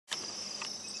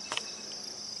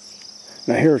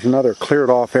Now here's another cleared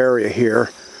off area here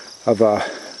of a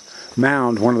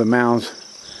mound, one of the mounds.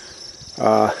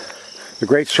 The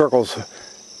great circle's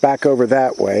back over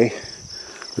that way,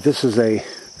 but this is a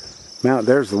mound.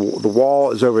 There's the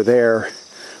wall is over there,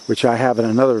 which I have in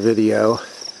another video.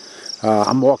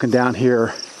 I'm walking down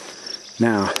here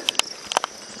now.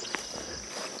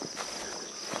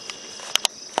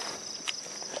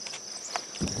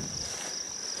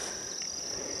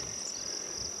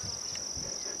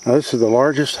 Now this is the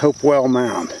largest Hopewell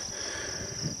Mound.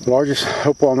 The largest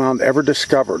Hopewell Mound ever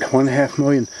discovered. 1.5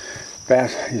 million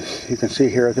baskets. You can see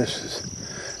here, this is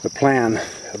the plan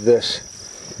of this.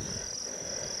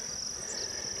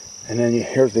 And then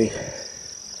here's the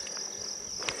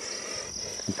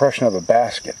impression of a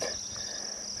basket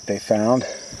that they found.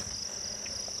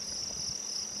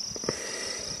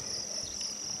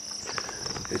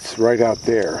 It's right out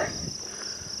there.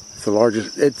 It's the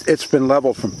largest. It's been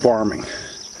leveled from farming.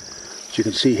 As you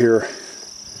can see here,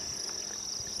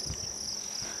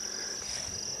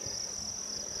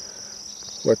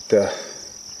 what the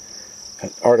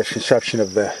artist's conception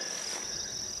of the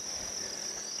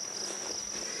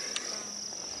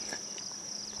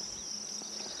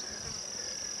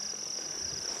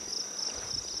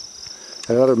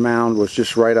that other mound was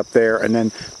just right up there, and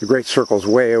then the great circle's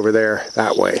way over there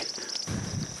that way.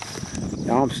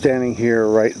 Now I'm standing here,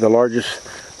 right, the largest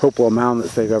Hopewell Mound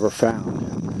that they've ever found.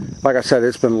 Like I said,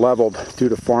 it's been leveled due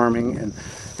to farming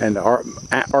and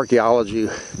archaeology,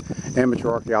 amateur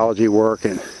archaeology work,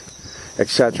 and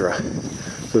etc.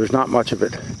 So there's not much of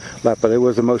it left, but it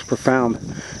was the most profound.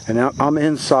 And now I'm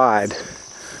inside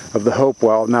of the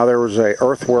Hopewell. Now there was a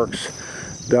earthworks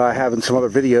that I have in some other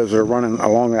videos that are running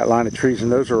along that line of trees,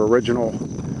 and those are original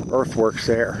earthworks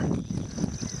there.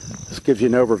 This gives you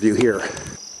an overview here.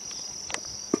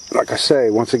 Like I say,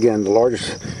 once again, the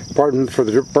largest, pardon for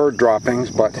the bird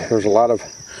droppings, but there's a lot of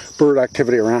bird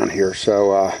activity around here,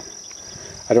 so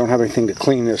I don't have anything to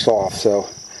clean this off, so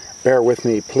bear with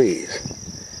me, please.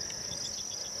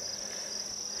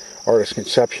 Artist's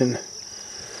conception.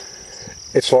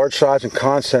 Its large size and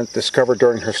content discovered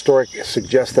during historic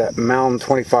suggests that Mound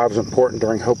 25 was important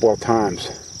during Hopewell times.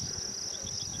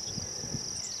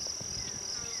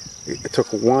 It took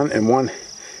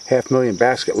 1.5 million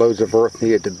basket loads of earth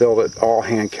needed to build it, all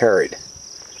hand carried.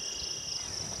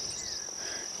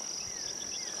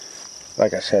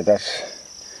 Like I said,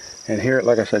 and here,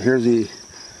 like I said, here's the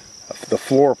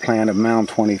floor plan of Mound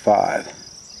 25.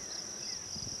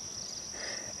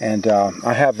 And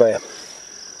I have a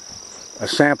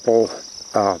sample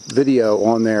video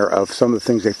on there of some of the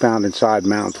things they found inside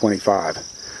Mound 25.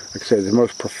 Like I said, the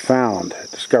most profound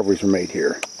discoveries were made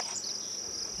here.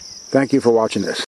 Thank you for watching this.